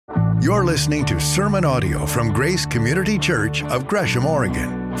You're listening to sermon audio from Grace Community Church of Gresham,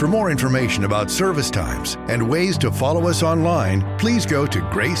 Oregon. For more information about service times and ways to follow us online, please go to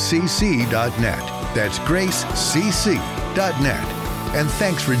gracecc.net. That's gracecc.net. And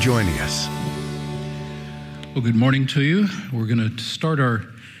thanks for joining us. Well, good morning to you. We're going to start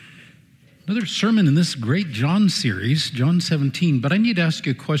another sermon in this great John series, John 17. But I need to ask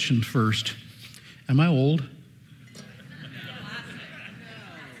you a question first. Am I old?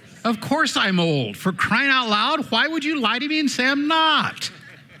 Of course I'm old. For crying out loud, why would you lie to me and say I'm not?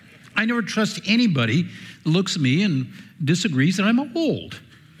 I never trust anybody that looks at me and disagrees that I'm old.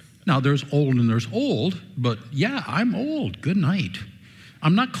 Now, there's old and there's old, but yeah, I'm old. Good night.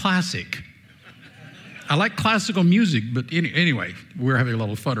 I'm not classic. I like classical music, but anyway, we're having a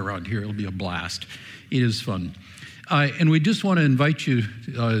little fun around here. It'll be a blast. It is fun. And we just want to invite you,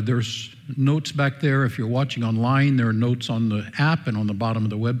 there's notes back there. If you're watching online, there are notes on the app and on the bottom of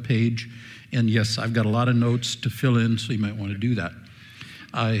the web page. And yes, I've got a lot of notes to fill in, so you might want to do that.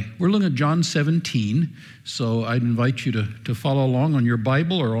 We're looking at John 17, so I'd invite you to follow along on your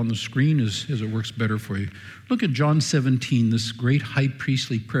Bible or on the screen as it works better for you. Look at John 17, this great high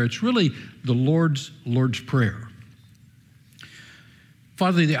priestly prayer. It's really the Lord's Prayer.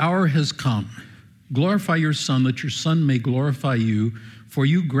 Father, the hour has come. Glorify your Son, that your Son may glorify you, for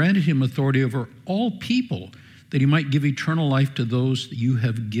you granted him authority over all people, that he might give eternal life to those that you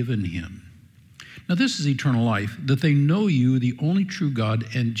have given him. Now this is eternal life, that they know you, the only true God,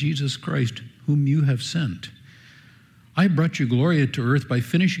 and Jesus Christ, whom you have sent. I brought you glory to earth by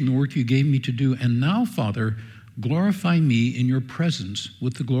finishing the work you gave me to do, and now, Father, glorify me in your presence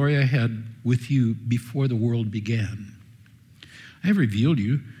with the glory I had with you before the world began. I have revealed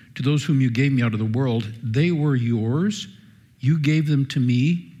you to those whom you gave me out of the world. They were yours. You gave them to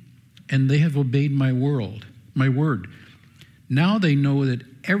me, and they have obeyed my word. Now they know that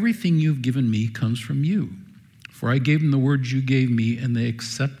everything you've given me comes from you. For I gave them the words you gave me, and they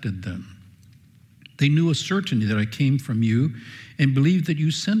accepted them. They knew a certainty that I came from you and believed that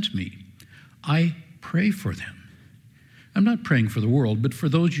you sent me. I pray for them. I'm not praying for the world, but for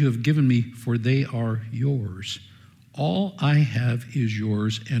those you have given me, for they are yours. All I have is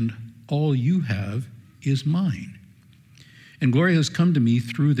yours, and all you have is mine. And glory has come to me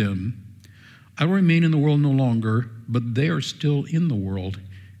through them. I will remain in the world no longer, but they are still in the world,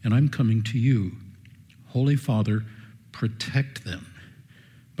 and I'm coming to you. Holy Father, protect them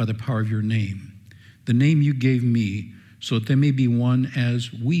by the power of your name, the name you gave me, so that they may be one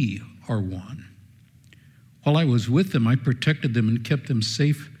as we are one. While I was with them, I protected them and kept them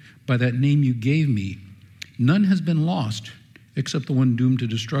safe by that name you gave me. None has been lost except the one doomed to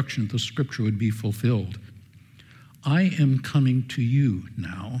destruction, that the scripture would be fulfilled. I am coming to you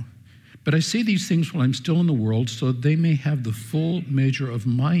now, but I say these things while I'm still in the world, so that they may have the full measure of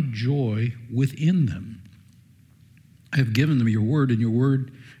my joy within them. I have given them your word,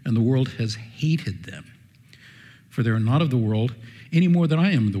 and the world has hated them. For they are not of the world any more than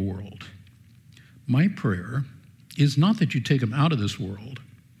I am of the world. My prayer is not that you take them out of this world,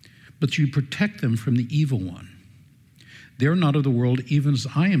 but you protect them from the evil one. They are not of the world, even as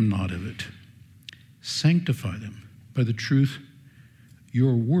I am not of it. Sanctify them by the truth.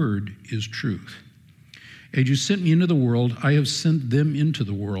 Your word is truth. As you sent me into the world, I have sent them into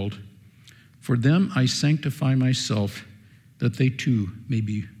the world. For them I sanctify myself, that they too may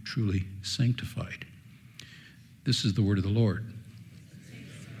be truly sanctified. This is the word of the Lord.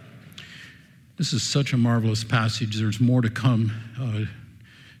 This is such a marvelous passage. There's more to come.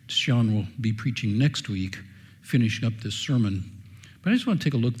 Sean will be preaching next week, finishing up this sermon. But I just want to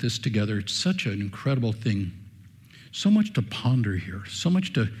take a look at this together. It's such an incredible thing. So much to ponder here, so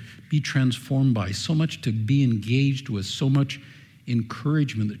much to be transformed by, so much to be engaged with, so much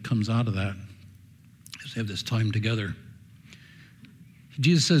encouragement that comes out of that as we have this time together.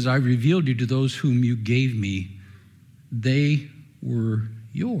 Jesus says, I revealed you to those whom you gave me. They were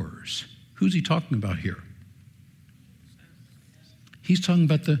yours. Who's he talking about here? He's talking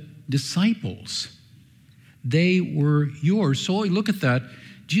about the disciples. They were yours. So look at that.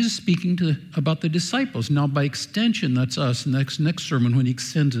 Jesus speaking about the disciples. Now, by extension, that's us. Next sermon, when he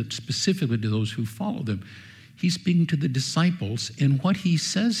extends it specifically to those who follow them, he's speaking to the disciples. And what he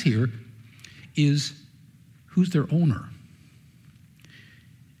says here is, who's their owner?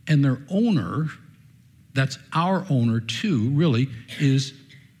 And their owner, that's our owner too, really, is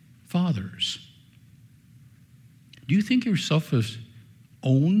fathers. Do you think yourself as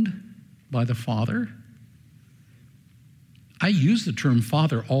owned by the Father? I use the term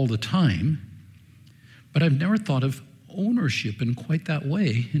father all the time, but I've never thought of ownership in quite that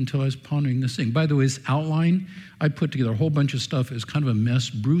way until I was pondering this thing. By the way, this outline, I put together a whole bunch of stuff. It's kind of a mess.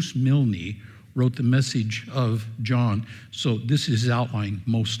 Bruce Milne wrote the message of John, so this is his outline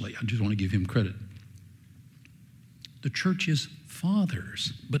mostly. I just want to give him credit. The church is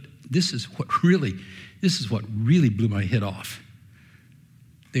fathers, but this is what really blew my head off.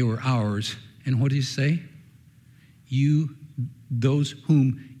 They were ours, and what did he say? Those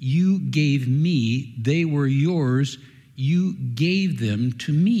whom you gave me, they were yours. You gave them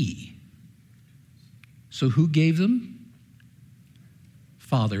to me. So who gave them?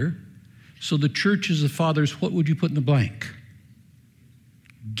 Father. So the church is the Father's, what would you put in the blank?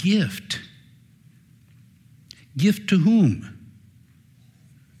 Gift. Gift to whom?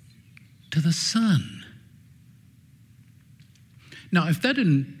 To the Son. Now, if that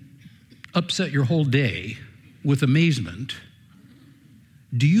didn't upset your whole day with amazement,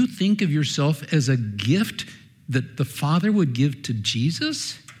 do you think of yourself as a gift that the Father would give to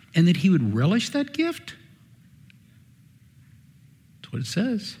Jesus and that he would relish that gift? That's what it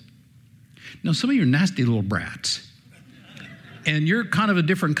says. Now, some of you are nasty little brats, and you're kind of a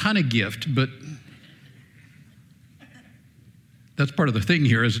different kind of gift, but that's part of the thing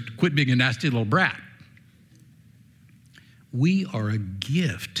here, is quit being a nasty little brat. We are a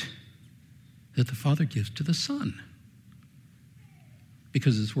gift that the Father gives to the Son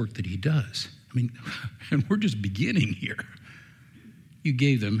because of this work that he does. I mean, and we're just beginning here. You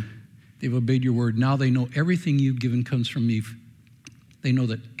gave them, they've obeyed your word. Now they know everything you've given comes from me. They know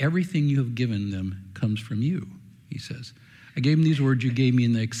that everything you have given them comes from you, he says. I gave them these words you gave me,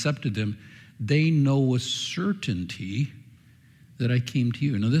 and they accepted them. They know with certainty that I came to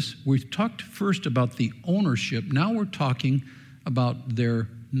you. Now we've talked first about the ownership. Now we're talking about their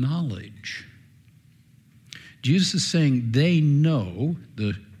knowledge. Jesus is saying they know,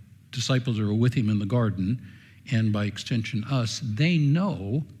 the disciples who are with him in the garden, and by extension us, they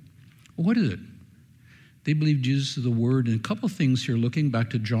know, what is it? They believe Jesus is the Word. And a couple things here, looking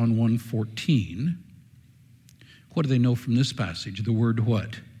back to John 1:14. What do they know from this passage? The Word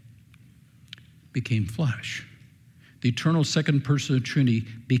what? Became flesh. The eternal second person of the Trinity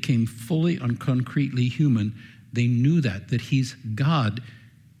became fully and concretely human. They knew that he's God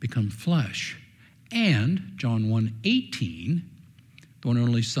become flesh. And John 1:18, the one and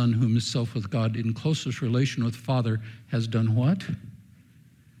only Son, whom himself with God in closest relation with Father, has done what?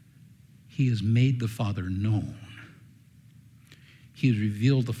 He has made the Father known. He has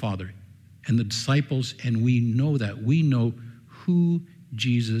revealed the Father. And the disciples, and we know that. We know who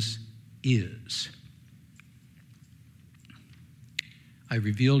Jesus is. I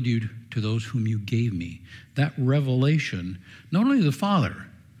revealed you to those whom you gave me. That revelation, not only of the Father,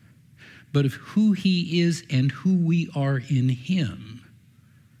 but of who he is and who we are in him,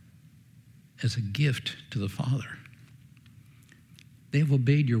 as a gift to the Father. They have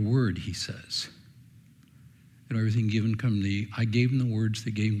obeyed your word, he says. And everything given come to thee. I gave them the words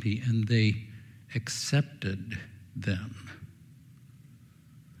they gave me, and they accepted them.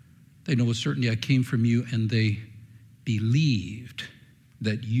 They know with certainty I came from you, and they believed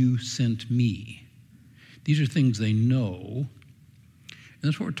that you sent me. These are things they know. And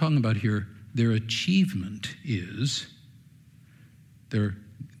that's what we're talking about here. Their achievement is they're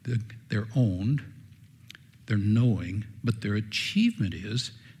owned, they're knowing, but their achievement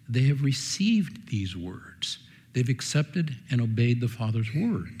is they have received these words. They've accepted and obeyed the Father's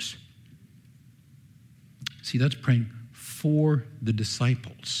words. See, that's praying for the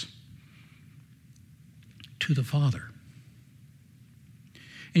disciples to the Father.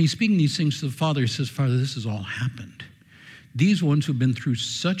 And he's speaking these things to the Father. He says, Father, this has all happened. These ones who've been through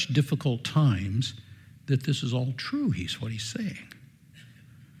such difficult times, that this is all true, what he's saying.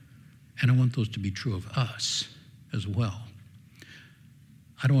 And I want those to be true of us as well.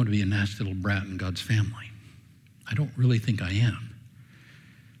 I don't want to be a nasty little brat in God's family. I don't really think I am.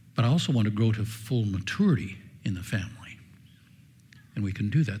 But I also want to grow to full maturity in the family. And we can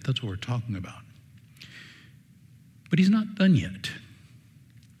do that. That's what we're talking about. But he's not done yet.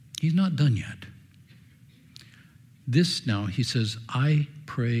 He's not done yet. This now, he says, I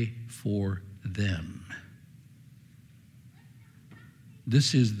pray for them.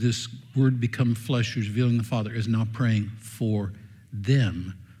 This word become flesh, who's revealing the Father, is now praying for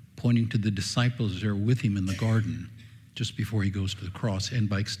them, pointing to the disciples that are with him in the garden just before he goes to the cross. And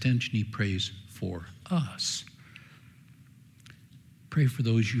by extension, he prays for us. Pray for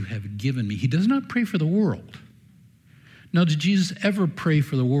those you have given me. He does not pray for the world. Now, did Jesus ever pray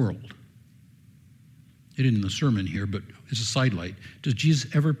for the world? It isn't in the sermon here, but it's a sidelight. Does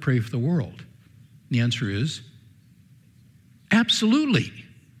Jesus ever pray for the world? And the answer is absolutely.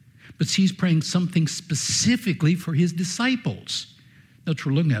 But he's praying something specifically for his disciples. That's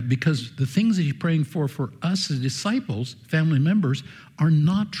what we're looking at, because the things that he's praying for us as disciples, family members, are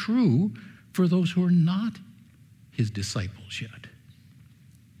not true for those who are not his disciples yet.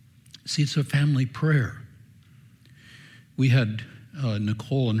 See, it's a family prayer. We had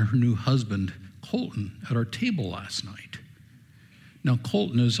Nicole and her new husband, Colton, at our table last night. Now,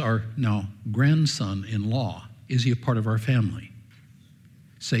 Colton is our now grandson-in-law. Is he a part of our family?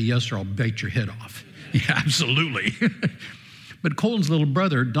 Say yes or I'll bite your head off. Yeah, absolutely. But Colton's little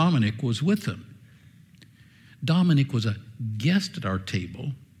brother, Dominic, was with him. Dominic was a guest at our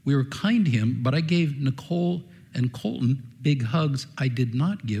table. We were kind to him, but I gave Nicole and Colton big hugs. I did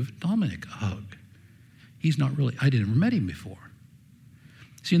not give Dominic a hug. He's not really, I didn't ever met him before.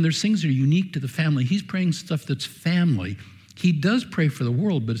 See, and there's things that are unique to the family. He's praying stuff that's family. He does pray for the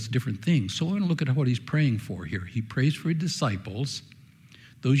world, but it's different things. So we're going to look at what he's praying for here. He prays for his disciples,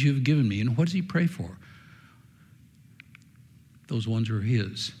 those you have given me. And what does he pray for? Those ones are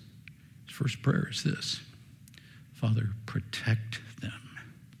his. His first prayer is this: Father, protect them.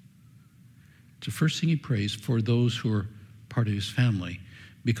 It's the first thing he prays for those who are part of his family,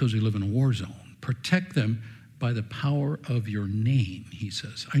 because we live in a war zone. Protect them by the power of your name, he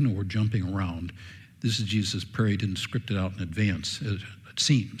says. I know we're jumping around. This is Jesus' prayer. He didn't script it out in advance, it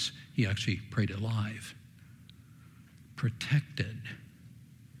seems. He actually prayed it live. Protected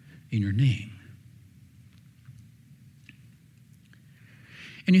in your name.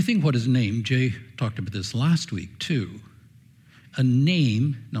 And you think, what is name? Jay talked about this last week too. A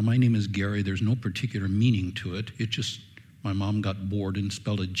name, now my name is Gerry, there's no particular meaning to it. It just, my mom got bored and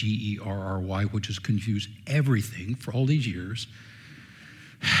spelled it Gerry, which has confused everything for all these years.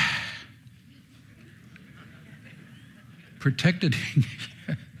 Protected.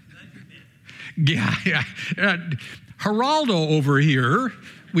 Yeah. Geraldo over here,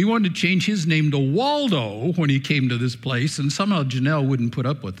 we wanted to change his name to Waldo when he came to this place, and somehow Janelle wouldn't put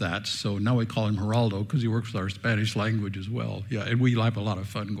up with that, so now we call him Geraldo because he works with our Spanish language as well. Yeah, and we have a lot of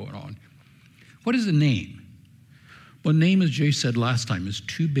fun going on. What is a name? Well, name, as Jay said last time, is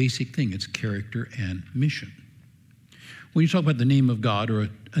two basic things. It's character and mission. When you talk about the name of God, or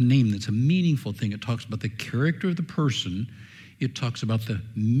a name that's a meaningful thing, it talks about the character of the person. It talks about the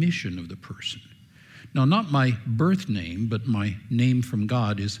mission of the person. Now, not my birth name, but my name from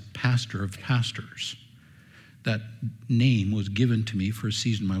God is Pastor of Pastors. That name was given to me for a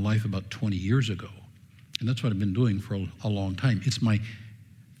season of my life about 20 years ago. And that's what I've been doing for a long time. It's my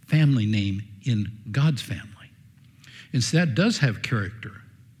family name in God's family. And so that does have character,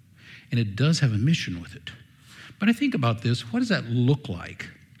 and it does have a mission with it. But I think about this, what does that look like?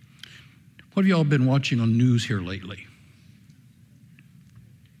 What have y'all been watching on news here lately?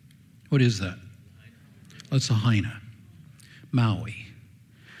 What is that? That's Lahaina, Maui.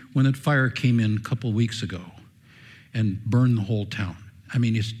 When that fire came in a couple of weeks ago and burned the whole town. I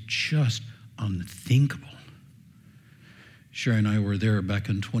mean, it's just unthinkable. Sherry and I were there back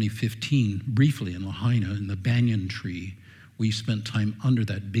in 2015, briefly in Lahaina, in the banyan tree. We spent time under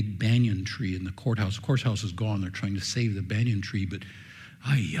that big banyan tree in the courthouse. The courthouse is gone. They're trying to save the banyan tree, but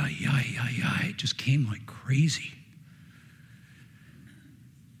it just came like crazy.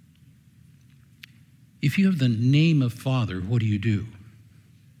 If you have the name of Father, what do?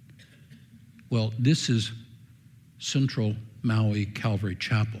 Well, this is Central Maui Calvary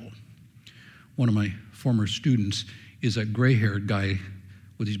Chapel. One of my former students is a gray-haired guy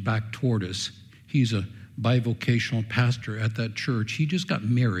with his back toward us. He's a bivocational pastor at that church. He just got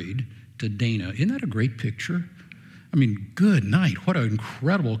married to Dana. Isn't that a great picture? I mean, good night. What an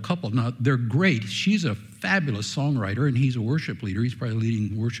incredible couple. Now, they're great. She's a fabulous songwriter, and he's a worship leader. He's probably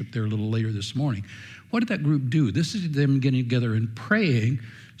leading worship there a little later this morning. What did that group do? This is them getting together and praying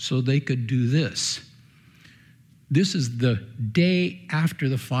so they could do this. This is the day after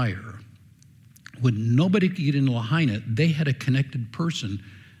the fire. When nobody could get into Lahaina, they had a connected person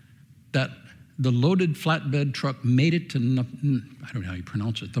that the loaded flatbed truck made it to, I don't know how you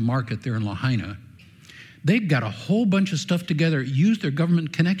pronounce it, the market there in Lahaina. They got a whole bunch of stuff together, used their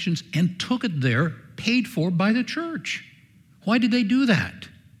government connections, and took it there, paid for by the church. Why did they do that?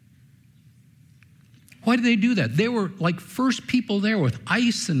 Why did they do that? They were like first people there with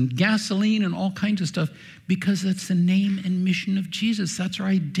ice and gasoline and all kinds of stuff, because that's the name and mission of Jesus. That's our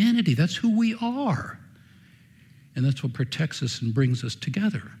identity. That's who we are. And that's what protects us and brings us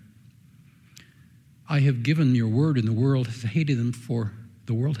together. I have given your word, and the world has hated them, for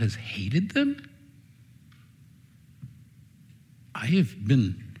the world has hated them? I have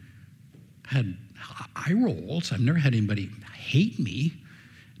had eye rolls. I've never had anybody hate me,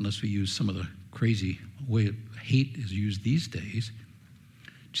 unless we use some of the crazy way hate is used these days.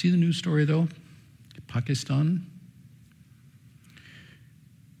 See the news story, though? Pakistan.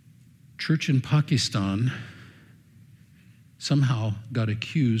 Church in Pakistan somehow got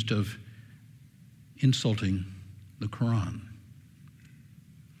accused of insulting the Quran.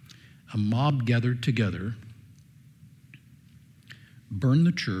 A mob gathered together, burned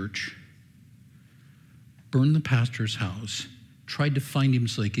the church, burned the pastor's house, tried to find him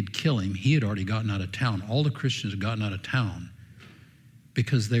so they could kill him. He had already gotten out of town. All the Christians had gotten out of town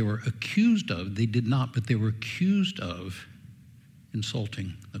because they were accused of, they did not, but they were accused of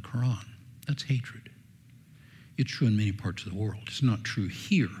insulting the Quran. That's hatred. It's true in many parts of the world. It's not true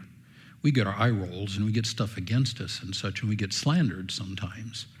here. We get our eye rolls and we get stuff against us and such, and we get slandered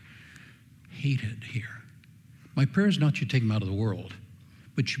sometimes. Hated here. My prayer is not you take them out of the world,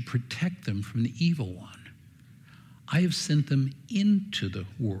 but you protect them from the evil one. I have sent them into the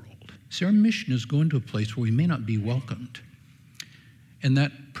world. See, our mission is going to a place where we may not be welcomed. And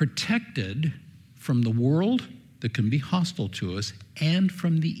that protected from the world that can be hostile to us and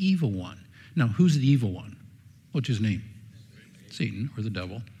from the evil one. Now, who's the evil one? What's his name? Satan, or the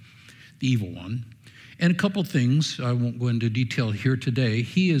devil, the evil one. And a couple things, I won't go into detail here today.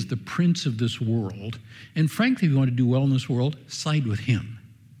 He is the prince of this world. And frankly, if you want to do well in this world, side with him.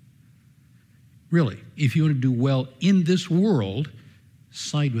 Really, if you want to do well in this world,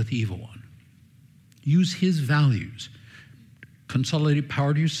 side with the evil one. Use his values. Consolidate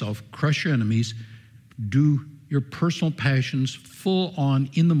power to yourself, crush your enemies, do your personal passions full on,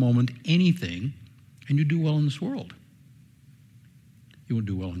 in the moment, anything, and you do well in this world. You will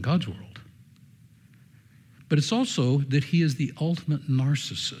do well in God's world. But it's also that he is the ultimate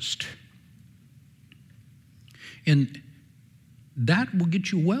narcissist. And that will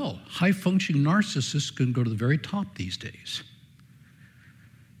get you well. High-functioning narcissists can go to the very top these days.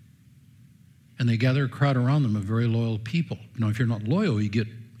 And they gather a crowd around them of very loyal people. Now, if you're not loyal, you get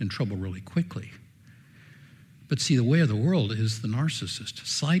in trouble really quickly. But see, the way of the world is the narcissist.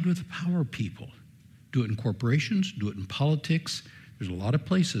 Side with the power people. Do it in corporations, do it in politics. There's a lot of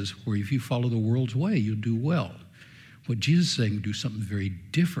places where if you follow the world's way, you'll do well. What Jesus is saying, do something very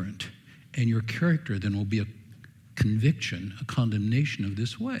different, and your character then will be a conviction, a condemnation of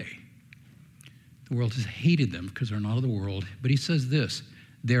this way. The world has hated them because they're not of the world. But he says this,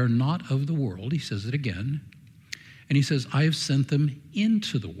 they're not of the world. He says it again. And he says, I have sent them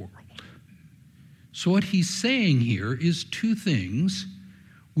into the world. So what he's saying here is two things.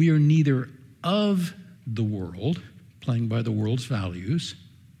 We are neither of the world, playing by the world's values,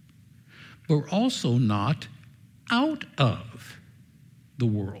 but we're also not out of the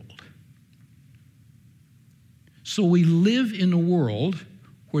world. So we live in a world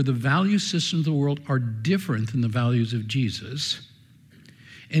where the value systems of the world are different than the values of Jesus,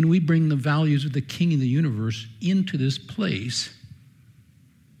 and we bring the values of the King of the universe into this place.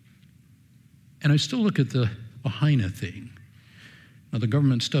 And I still look at the Lahaina thing. Now, the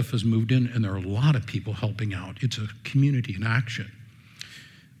government stuff has moved in, and there are a lot of people helping out. It's a community in action.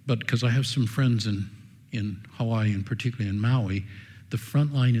 But because I have some friends in Hawaii, and particularly in Maui, the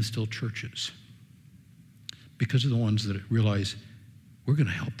front line is still churches. Because of the ones that realize we're going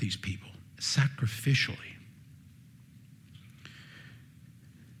to help these people sacrificially.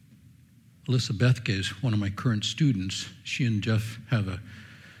 Alyssa Bethke is one of my current students. She and Jeff have a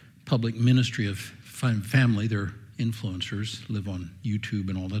public ministry of family. They're influencers, live on YouTube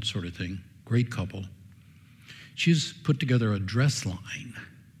and all that sort of thing. Great couple. She's put together a dress line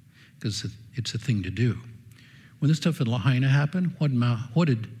because it's a thing to do. When this stuff at Lahaina happened, what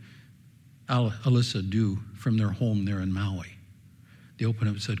did Alyssa do from their home there in Maui? They opened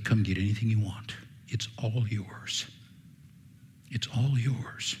up and said, come get anything you want. It's all yours. It's all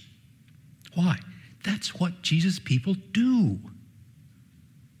yours. Why? That's what Jesus people do.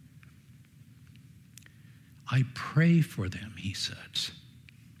 I pray for them, he says.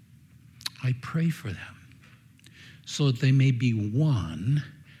 I pray for them so that they may be one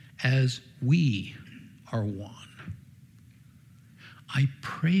as we are one. I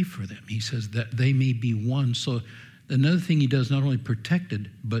pray for them, he says, that they may be one. So another thing he does, not only protected,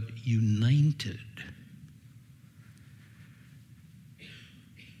 but united.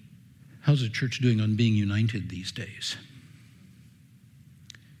 How's the church doing on being united these days?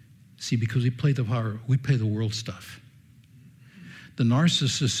 See, because we play the world stuff. The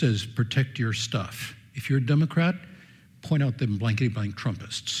narcissist says, protect your stuff. If you're a Democrat, point out them blankety-blank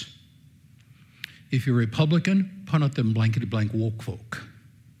Trumpists. If you're a Republican, point out them blankety-blank woke folk.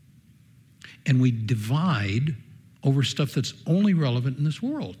 And we divide over stuff that's only relevant in this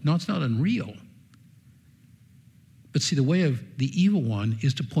world. No, it's not unreal. But see, the way of the evil one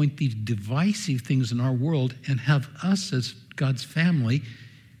is to point these divisive things in our world and have us as God's family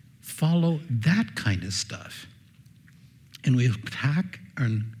follow that kind of stuff. And we attack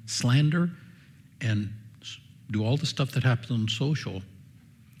and slander and do all the stuff that happens on social,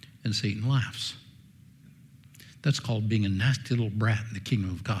 and Satan laughs. That's called being a nasty little brat in the kingdom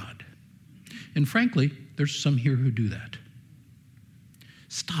of God. And frankly, there's some here who do that.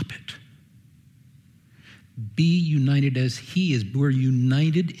 Stop it. Be united as he is. We're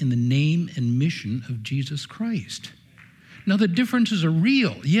united in the name and mission of Jesus Christ. Now, the differences are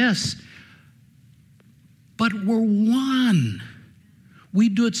real, yes, but we're one. We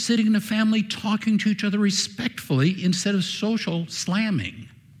do it sitting in a family, talking to each other respectfully instead of social slamming.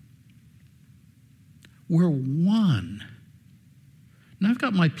 We're one. Now, I've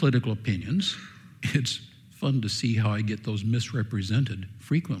got my political opinions. It's fun to see how I get those misrepresented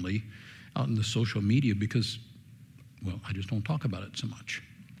frequently out in the social media because, well, I just don't talk about it so much.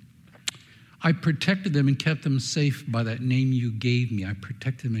 I protected them and kept them safe by that name you gave me. I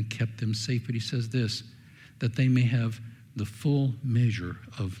protected them and kept them safe. But he says this, that they may have the full measure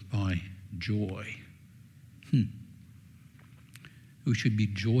of my joy. We should be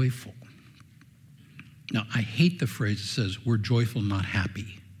joyful. Now, I hate the phrase that says, we're joyful, not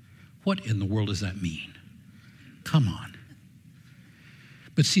happy. What in the world does that mean? Come on.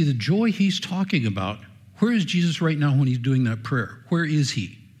 But see, the joy he's talking about, where is Jesus right now when he's doing that prayer? Where is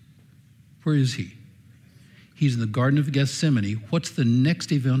he? Where is he? He's in the Garden of Gethsemane. What's the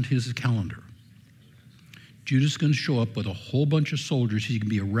next event in his calendar? Judas is going to show up with a whole bunch of soldiers. He's going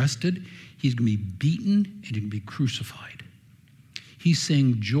to be arrested. He's going to be beaten, and he's going to be crucified. He's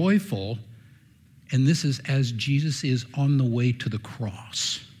saying joyful, and this is as Jesus is on the way to the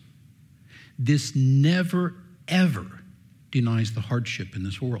cross. This never, ever denies the hardship in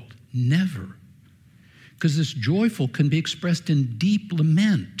this world. Never. Because this joyful can be expressed in deep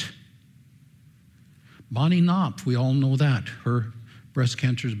lament. Bonnie Knopf, we all know that. Her breast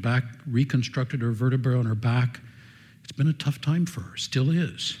cancer's back, reconstructed her vertebrae on her back. It's been a tough time for her, still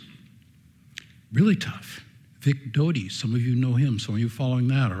is. Really tough. Vic Doty, some of you know him, some of you following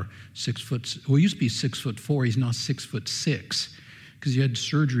that are 6 foot, well, he used to be 6'4", he's now 6'6", because he had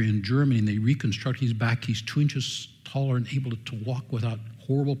surgery in Germany and they reconstructed his back. He's 2 inches taller and able to walk without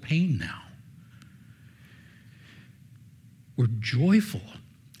horrible pain now. We're joyful,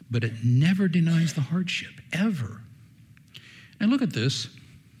 but it never denies the hardship, ever. And look at this.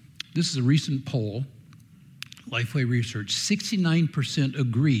 This is a recent poll, Lifeway Research. 69%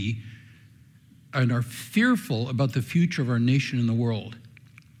 agree and are fearful about the future of our nation and the world.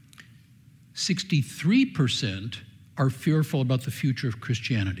 63% are fearful about the future of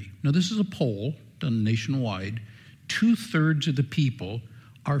Christianity. Now, this is a poll done nationwide. 2/3 of the people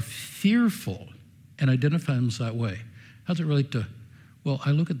are fearful and identify themselves that way. How does it relate to, well,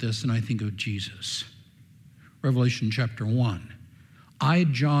 I look at this and I think of Jesus. Revelation chapter 1. I,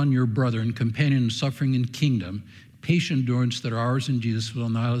 John, your brother and companion in suffering and kingdom, patient endurance that are ours in Jesus, was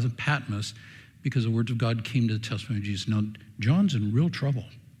on the island of Patmos because the words of God came to the testimony of Jesus. Now, John's in real trouble.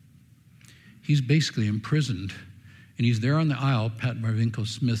 He's basically imprisoned, and he's there on the aisle, Pat Marvinko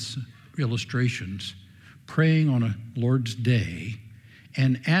Smith's illustrations, praying on a Lord's Day.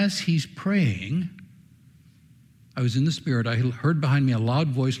 And as he's praying, I was in the Spirit. I heard behind me a loud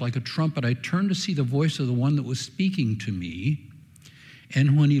voice like a trumpet. I turned to see the voice of the one that was speaking to me.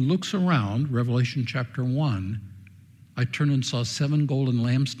 And when he looks around, Revelation chapter 1, I turned and saw 7 golden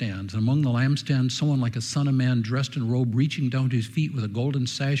lampstands. And among the lampstands, someone like a son of man dressed in a robe, reaching down to his feet with a golden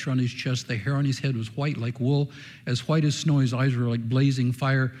sash around his chest. The hair on his head was white like wool, as white as snow. His eyes were like blazing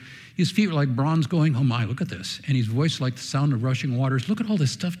fire. His feet were like bronze going, oh my, look at this. And his voice like the sound of rushing waters. Look at all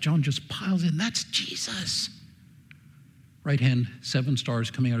this stuff John just piles in. That's Jesus. Right hand, 7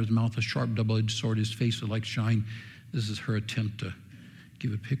 stars coming out of his mouth, a sharp double-edged sword. His face was like shine. This is her attempt to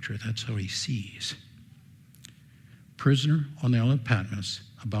give a picture. That's how he sees. Prisoner on the island of Patmos,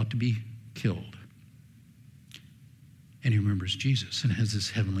 about to be killed. And he remembers Jesus and has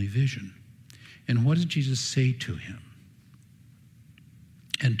this heavenly vision. And what does Jesus say to him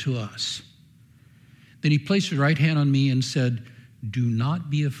and to us? Then he placed his right hand on me and said, do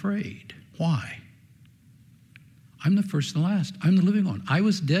not be afraid. Why? I'm the first and the last. I'm the living one. I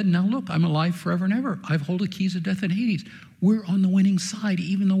was dead. Now look, I'm alive forever and ever. I've hold the keys of death and Hades. We're on the winning side,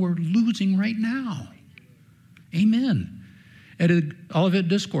 even though we're losing right now. Amen. At Olivet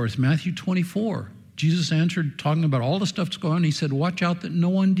Discourse, Matthew 24, Jesus answered, talking about all the stuff that's going on. He said, watch out that no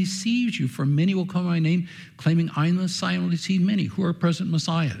one deceives you, for many will come in my name, claiming I am the Messiah, and will deceive many. Who are present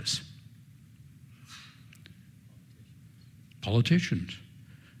messiahs? Politicians.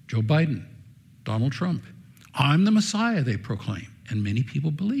 Joe Biden, Donald Trump. I'm the Messiah, they proclaim, and many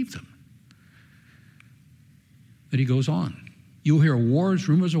people believe them. But he goes on. You'll hear wars,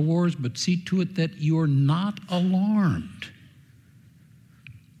 rumors of wars, but see to it that you're not alarmed.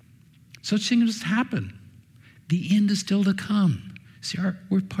 Such things happen. The end is still to come. See,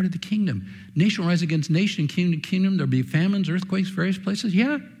 we're part of the kingdom. Nation will rise against nation, kingdom to kingdom. There'll be famines, earthquakes, various places.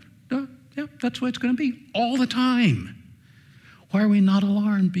 Yeah, that's what it's going to be all the time. Why are we not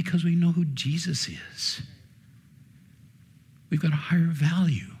alarmed? Because we know who Jesus is. We've got a higher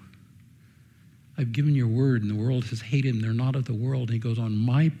value. I've given your word, and the world has hated him. They're not of the world. And he goes on,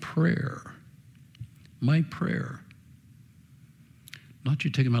 my prayer, not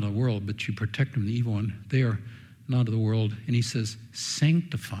you take them out of the world, but you protect them from the evil one. They are not of the world. And he says,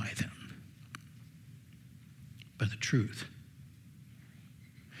 sanctify them by the truth.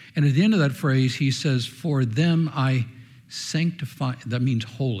 And at the end of that phrase, he says, for them I sanctify. That means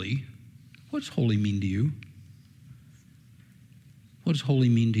holy. What does holy mean to you? What does holy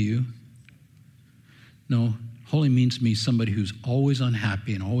mean to you? No, holy means to me somebody who's always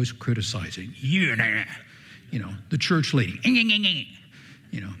unhappy and always criticizing. You know, the church lady.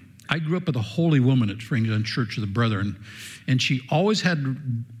 You know, I grew up with a holy woman at Springdale Church of the Brethren, and she always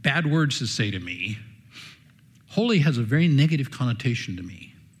had bad words to say to me. Holy has a very negative connotation to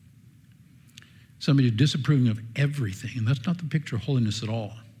me. Somebody disapproving of everything, and that's not the picture of holiness at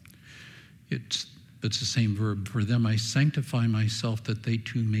all. It's the same verb. For them I sanctify myself that they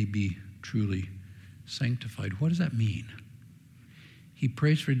too may be truly sanctified. What does that mean? He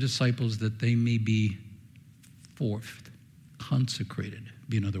prays for disciples that they may be consecrated,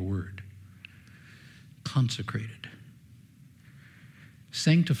 be another word. Consecrated.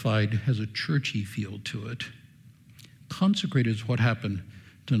 Sanctified has a churchy feel to it. Consecrated is what happened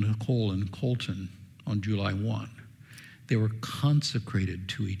to Nicole and Colton on July 1. They were consecrated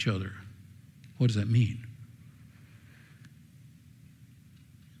to each other. What does that mean?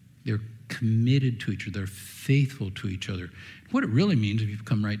 They're committed to each other. They're faithful to each other. What it really means, if you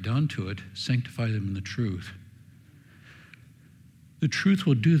come right down to it, sanctify them in the truth. The truth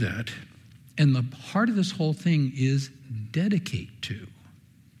will do that. And the heart of this whole thing is dedicate to.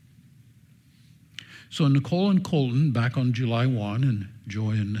 So Nicole and Colton, back on July 1, and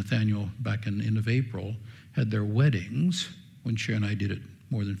Joy and Nathaniel back in the end of April, had their weddings when Sharon and I did it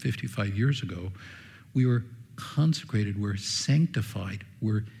more than 55 years ago. We were consecrated, we're sanctified,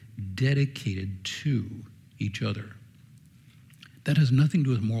 we're dedicated to each other. That has nothing to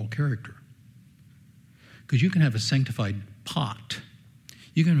do with moral character. Because you can have a sanctified pot.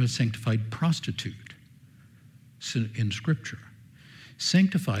 You can have a sanctified prostitute in Scripture.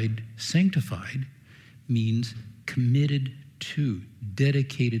 Sanctified means committed to,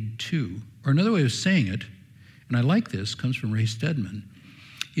 dedicated to. Or another way of saying it, and I like this, comes from Ray Stedman.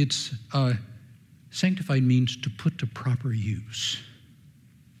 It's sanctified means to put to proper use.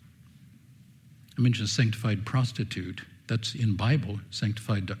 I mentioned a sanctified prostitute. That's in Bible,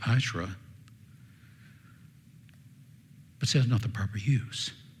 sanctified to Asherah. But see, that's not the proper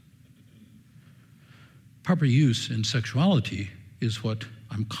use. Proper use in sexuality is what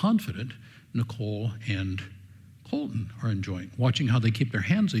I'm confident Nicole and Colton are enjoying. Watching how they keep their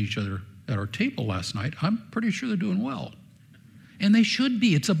hands at each other at our table last night, I'm pretty sure they're doing well. And they should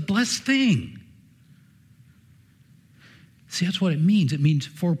be. It's a blessed thing. See, that's what it means. It means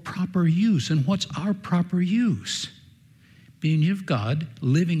for proper use. And what's our proper use? Being of God,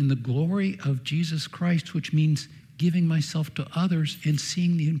 living in the glory of Jesus Christ, which means giving myself to others and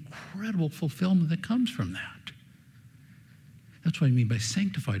seeing the incredible fulfillment that comes from that. That's what I mean by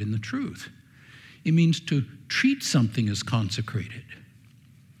sanctified in the truth. It means to treat something as consecrated.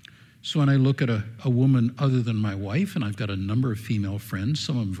 So when I look at a woman other than my wife, and I've got a number of female friends,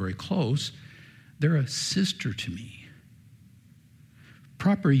 some of them very close, they're a sister to me.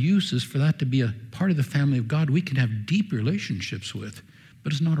 Proper use is for that to be a part of the family of God we can have deep relationships with,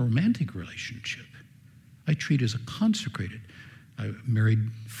 but it's not a romantic relationship. I treat as a consecrated. I married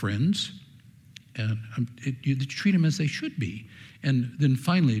friends, and you treat them as they should be. And then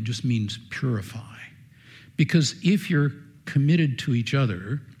finally, it just means purify. Because if you're committed to each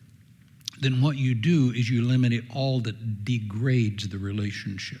other, then what you do is you eliminate all that degrades the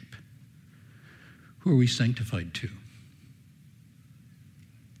relationship. Who are we sanctified to?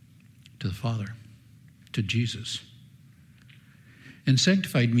 To the Father, to Jesus. And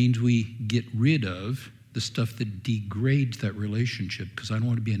sanctified means we get rid of the stuff that degrades that relationship, because I don't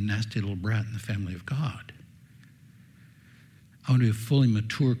want to be a nasty little brat in the family of God. I want to be a fully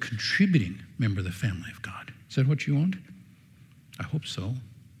mature, contributing member of the family of God. Is that what you want? I hope so.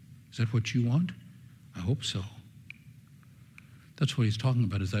 Is that what you want? I hope so. That's what he's talking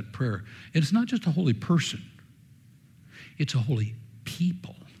about, is that prayer. And it's not just a holy person. It's a holy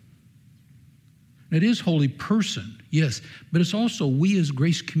people. It is holy person, yes, but it's also we as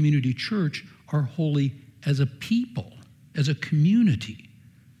Grace Community Church are holy as a people, as a community.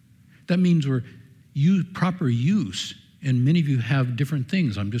 That means we're proper use, and many of you have different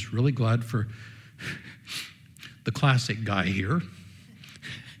things. I'm just really glad for the classic guy here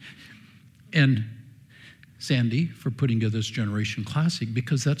and Sandy for putting together this Generation Classic,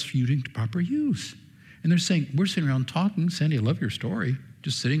 because that's using proper use. And they're saying, we're sitting around talking. Sandy, I love your story.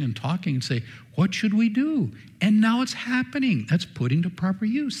 Just sitting and talking and say, what should we do? And now it's happening. That's putting to proper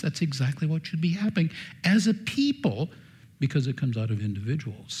use. That's exactly what should be happening as a people, because it comes out of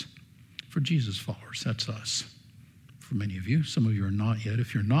individuals. For Jesus followers, that's us. For many of you, some of you are not yet.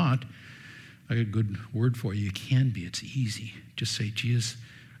 If you're not, I got a good word for you. You can be. It's easy. Just say, Jesus,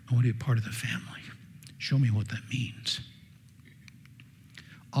 I want to be a part of the family. Show me what that means.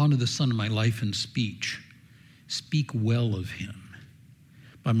 Honor the Son of my life and speech. Speak well of him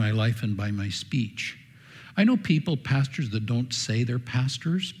by my life and by my speech. I know people, pastors, that don't say they're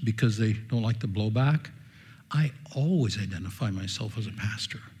pastors because they don't like the blowback. I always identify myself as a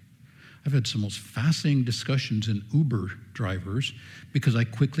pastor. I've had some most fascinating discussions in Uber drivers because I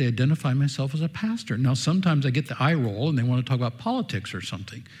quickly identify myself as a pastor. Now, sometimes I get the eye roll and they want to talk about politics or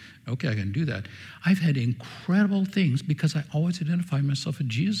something. Okay, I can do that. I've had incredible things because I always identify myself as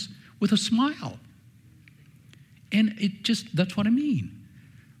Jesus with a smile. And that's what I mean.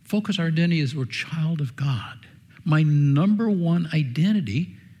 Focus our identity is we're a child of God. My number one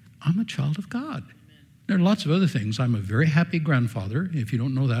identity, I'm a child of God. There are lots of other things. I'm a very happy grandfather. If you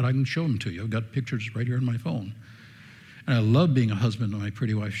don't know that, I can show them to you. I've got pictures right here on my phone. And I love being a husband to my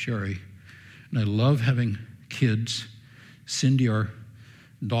pretty wife, Gerry. And I love having kids. Cindy, our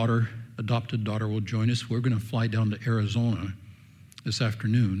adopted daughter, will join us. We're going to fly down to Arizona this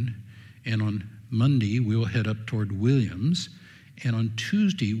afternoon. And on Monday, we will head up toward Williams. And on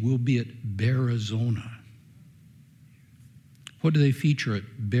Tuesday, we'll be at Bearizona. What do they feature at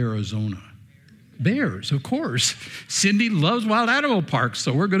Bearizona? Bears, of course. Cindy loves wild animal parks,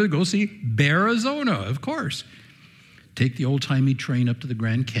 so we're going to go see Bearizona, of course. Take the old-timey train up to the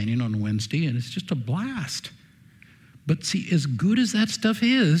Grand Canyon on Wednesday, and it's just a blast. But see, as good as that stuff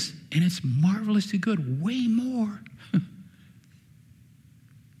is, and it's marvelously good, way more,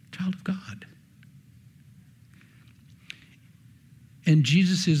 child of God. And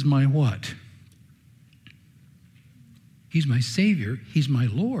Jesus is my what? He's my Savior, he's my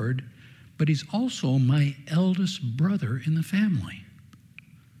Lord, but he's also my eldest brother in the family.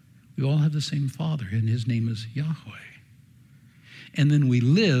 We all have the same father, and his name is Yahweh. And then we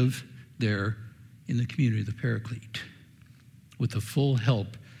live there in the community of the Paraclete with the full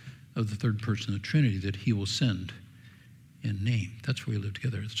help of the third person of the Trinity that he will send in name. That's where we live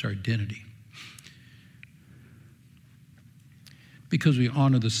together. It's our identity. Because we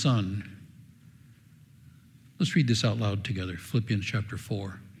honor the Son, let's read this out loud together. Philippians chapter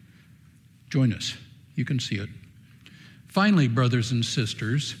 4. Join us. You can see it. Finally, brothers and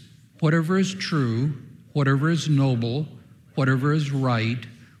sisters, whatever is true, whatever is noble, whatever is right,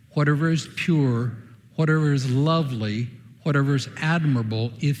 whatever is pure, whatever is lovely, whatever is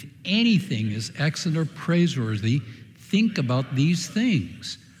admirable, if anything is excellent or praiseworthy, think about these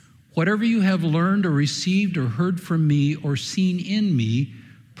things. Whatever you have learned or received or heard from me or seen in me,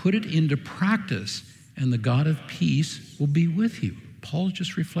 put it into practice, and the God of peace will be with you. Paul's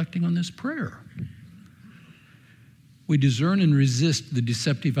just reflecting on this prayer. We discern and resist the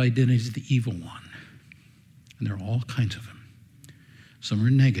deceptive identities of the evil one. And there are all kinds of them. Some are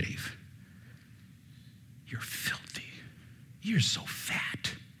negative. You're filthy. You're so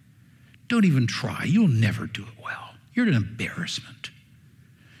fat. Don't even try. You'll never do it well. You're an embarrassment.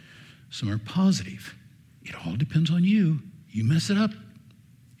 Some are positive. It all depends on you. You mess it up,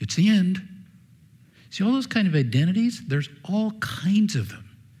 it's the end. See, all those kind of identities, there's all kinds of them.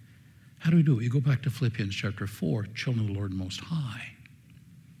 How do we do it? You go back to Philippians chapter 4, children of the Lord Most High.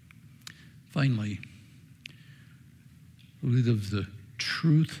 Finally, we live the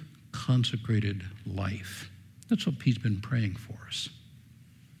truth-consecrated life. That's what he's been praying for us.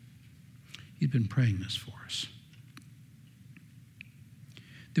 He's been praying this for us.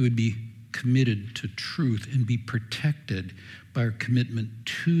 They would be committed to truth and be protected by our commitment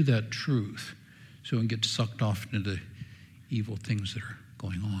to that truth so we don't get sucked off into the evil things that are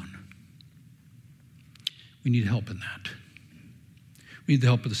going on. We need help in that. We need the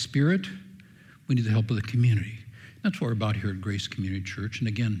help of the Spirit. We need the help of the community. That's what we're about here at Grace Community Church. And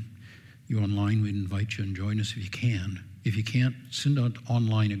again, you're online, we'd invite you and join us if you can. If you can't, send out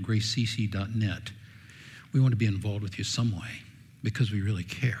online at gracecc.net. We want to be involved with you some way because we really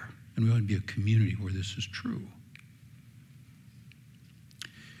care. And we want to be a community where this is true.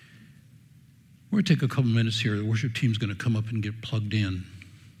 We're going to take a couple minutes here. The worship team's going to come up and get plugged in.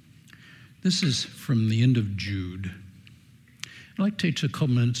 This is from the end of Jude. I'd like to take a couple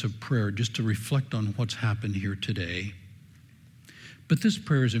minutes of prayer just to reflect on what's happened here today. But this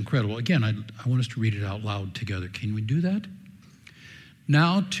prayer is incredible. Again, I want us to read it out loud together. Can we do that?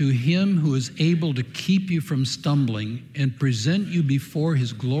 Now to him who is able to keep you from stumbling and present you before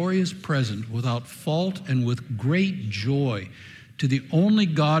his glorious presence without fault and with great joy, to the only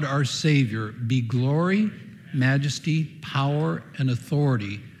God our Savior, be glory, majesty, power, and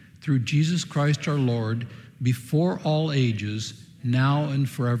authority through Jesus Christ our Lord, before all ages, now and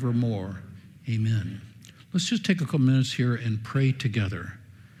forevermore. Amen. Let's just take a couple minutes here and pray together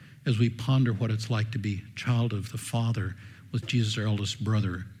as we ponder what it's like to be a child of the Father with Jesus, our eldest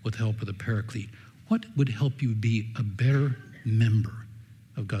brother, with the help of the Paraclete. What would help you be a better member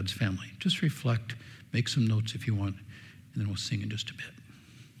of God's family? Just reflect, make some notes if you want, and then we'll sing in just a bit.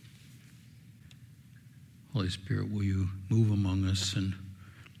 Holy Spirit, will you move among us and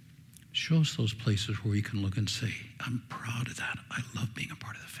show us those places where we can look and say, I'm proud of that. I love being a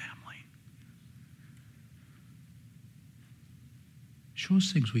part of the family. Show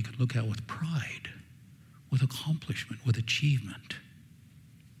us things we can look at with pride, with accomplishment, with achievement.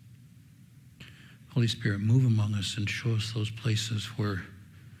 Holy Spirit, move among us and show us those places where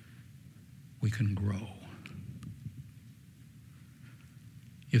we can grow.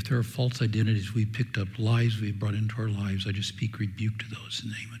 If there are false identities we picked up, lies we brought into our lives, I just speak rebuke to those in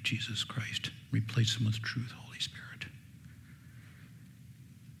the name of Jesus Christ. Replace them with truth, Holy Spirit.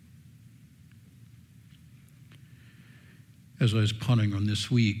 As I was pondering on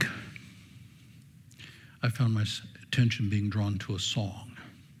this week, I found my attention being drawn to a song.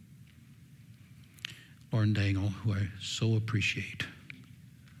 Lauren Dangle, who I so appreciate,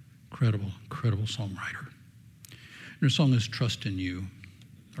 incredible songwriter. And her song is Trust in You,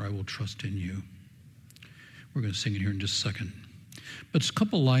 or I Will Trust in You. We're going to sing it here in just a second. But it's a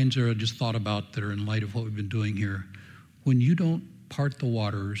couple lines there I just thought about that are in light of what we've been doing here. When you don't part the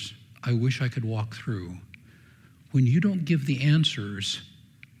waters, I wish I could walk through. When you don't give the answers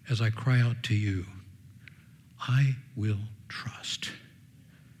as I cry out to you, I will trust.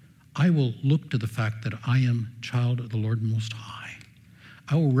 I will look to the fact that I am child of the Lord Most High.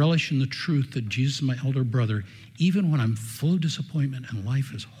 I will relish in the truth that Jesus is my elder brother, even when I'm full of disappointment and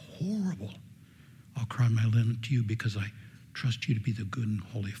life is horrible. I'll cry my lament to you because I trust you to be the good and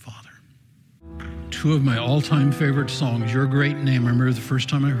holy Father. Two of my all-time favorite songs, Your Great Name. I remember the first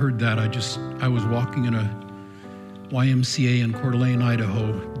time I heard that, I was walking in a YMCA in Coeur d'Alene,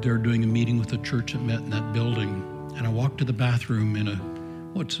 Idaho. They're doing a meeting with the church that met in that building. And I walked to the bathroom in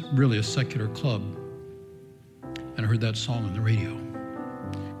what's really a secular club. And I heard that song on the radio.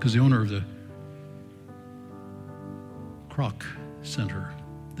 Because the owner of the Kroc Center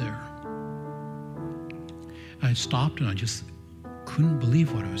there. I stopped and I just couldn't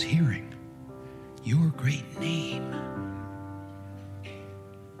believe what I was hearing. Your great name.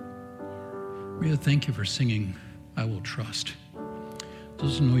 Maria, thank you for singing I Will Trust.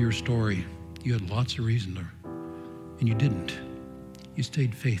 Those who know your story, you had lots of reason to, and you didn't. You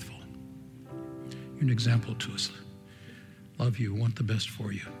stayed faithful. You're an example to us. Love you, want the best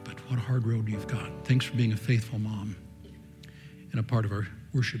for you, but what a hard road you've got. Thanks for being a faithful mom and a part of our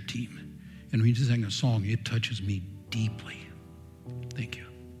worship team. And when you sang a song, it touches me deeply. Thank you.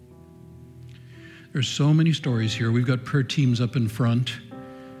 There's so many stories here. We've got prayer teams up in front.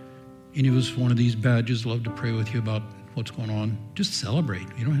 Any of us, one of these badges, love to pray with you about what's going on. Just celebrate.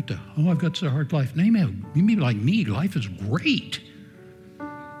 You don't have to, I've got such a hard life. No, you may be like me. Life is great.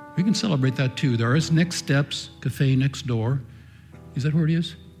 We can celebrate that too. There is Next Steps Cafe next door. Is that where it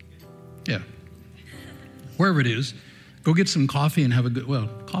is? Yeah. Wherever it is, go get some coffee and have a good,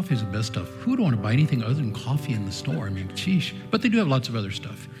 coffee is the best stuff. Who would want to buy anything other than coffee in the store? I mean, sheesh. But they do have lots of other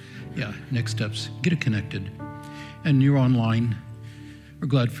stuff. Yeah, Next Steps. Get it connected. And you're online. We're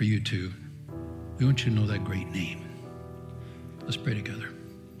glad for you too. We want you to know that great name. Let's pray together.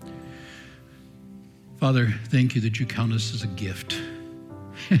 Father, thank you that you count us as a gift.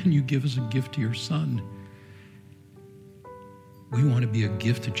 And you give us a gift to your Son. We want to be a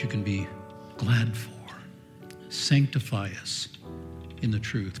gift that you can be glad for. Sanctify us in the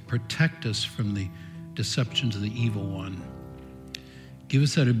truth. Protect us from the deceptions of the evil one. Give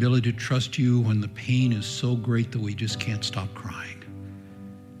us that ability to trust you when the pain is so great that we just can't stop crying.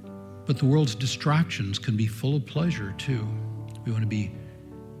 But the world's distractions can be full of pleasure too. We want to be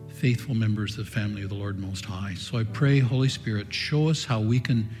faithful members of the family of the Lord Most High. So I pray, Holy Spirit, show us how we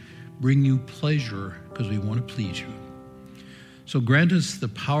can bring you pleasure because we want to please you. So grant us the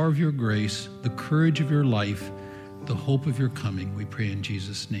power of your grace, the courage of your life, the hope of your coming. We pray in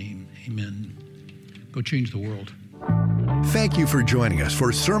Jesus' name. Amen. Go change the world. Thank you for joining us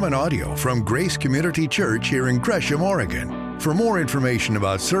for sermon audio from Grace Community Church here in Gresham, Oregon. For more information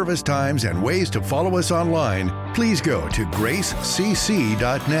about service times and ways to follow us online, please go to gracecc.net.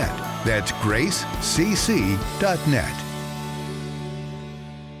 That's gracecc.net.